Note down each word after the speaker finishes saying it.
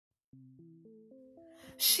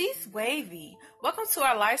She's wavy. Welcome to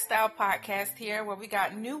our lifestyle podcast here where we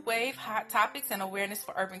got new wave hot topics and awareness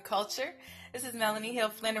for urban culture. This is Melanie Hill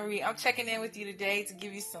Flannery. I'm checking in with you today to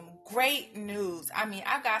give you some great news.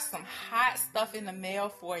 I've got some hot stuff in the mail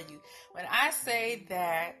for you. When I say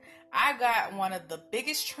that I got one of the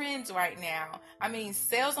biggest trends right now,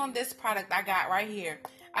 sales on this product I got right here.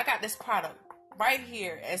 I got this product right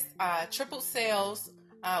here as tripled sales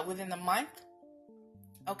within the month.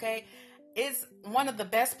 Okay. It's one of the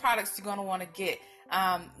best products you're going to want to get.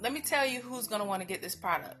 Let me tell you who's going to want to get this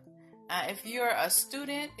product. If you're a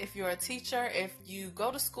student, if you're a teacher, if you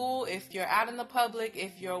go to school, if you're out in the public,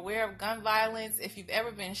 if you're aware of gun violence, if you've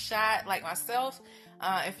ever been shot like myself,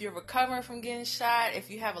 if you're recovering from getting shot, if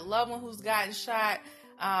you have a loved one who's gotten shot,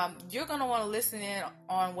 you're going to want to listen in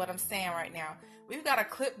on what I'm saying right now. We've got a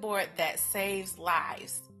clipboard that saves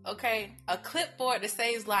lives. Okay? A clipboard that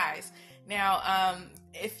saves lives. Now,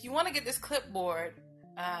 if you want to get this clipboard,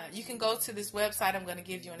 you can go to this website I'm going to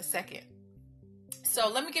give you in a second. So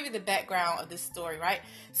let me give you the background of this story, right?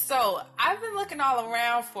 So I've been looking all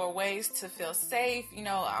around for ways to feel safe.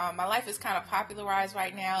 My life is kind of popularized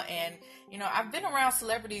right now. And, I've been around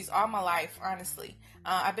celebrities all my life, honestly.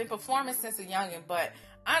 I've been performing since a youngin', but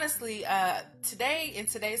honestly, today, in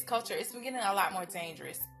today's culture, it's been getting a lot more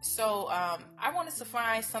dangerous. So I wanted to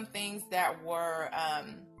find some things that were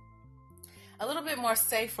a little bit more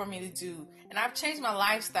safe for me to do. And I've changed my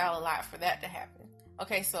lifestyle a lot for that to happen.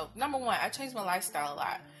 Okay, so number one, I changed my lifestyle a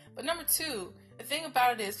lot. But number two, the thing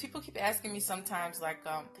about it is people keep asking me sometimes, like,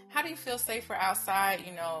 how do you feel safer outside,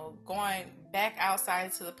 going back outside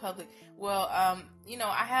into the public? Well,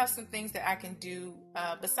 I have some things that I can do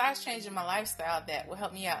besides changing my lifestyle that will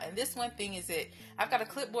help me out. And this one thing is I've got a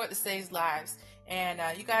clipboard that saves lives. And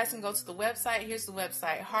you guys can go to the website. Here's the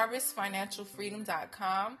website,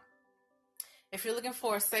 harvestfinancialfreedom.com. If you're looking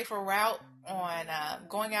for a safer route on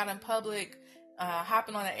going out in public,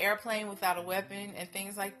 hopping on an airplane without a weapon and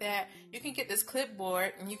things like that, you can get this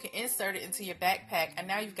clipboard and you can insert it into your backpack. And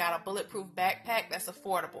now you've got a bulletproof backpack that's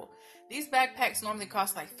affordable. These backpacks normally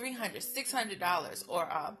cost like $300, $600, or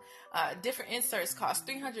different inserts cost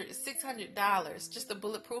 $300 to $600 just to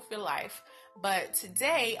bulletproof your life. But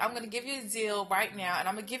today, I'm going to give you a deal right now, and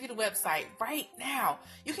I'm going to give you the website right now.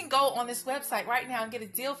 You can go on this website right now and get a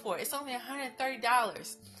deal for it. It's only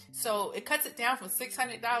 $130. So it cuts it down from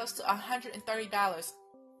 $600 to $130.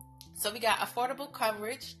 So we got affordable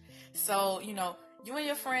coverage. So, you and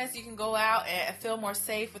your friends, you can go out and feel more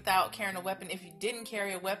safe without carrying a weapon if you didn't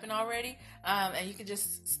carry a weapon already. And you can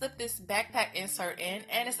just slip this backpack insert in,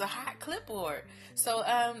 and it's a hot clipboard. So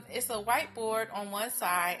it's a whiteboard on one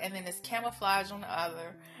side, and then it's camouflage on the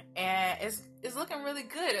other. And it's looking really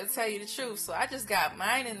good, to tell you the truth. So I just got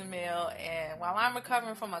mine in the mail, and while I'm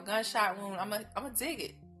recovering from a gunshot wound, I'm gonna dig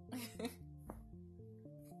it.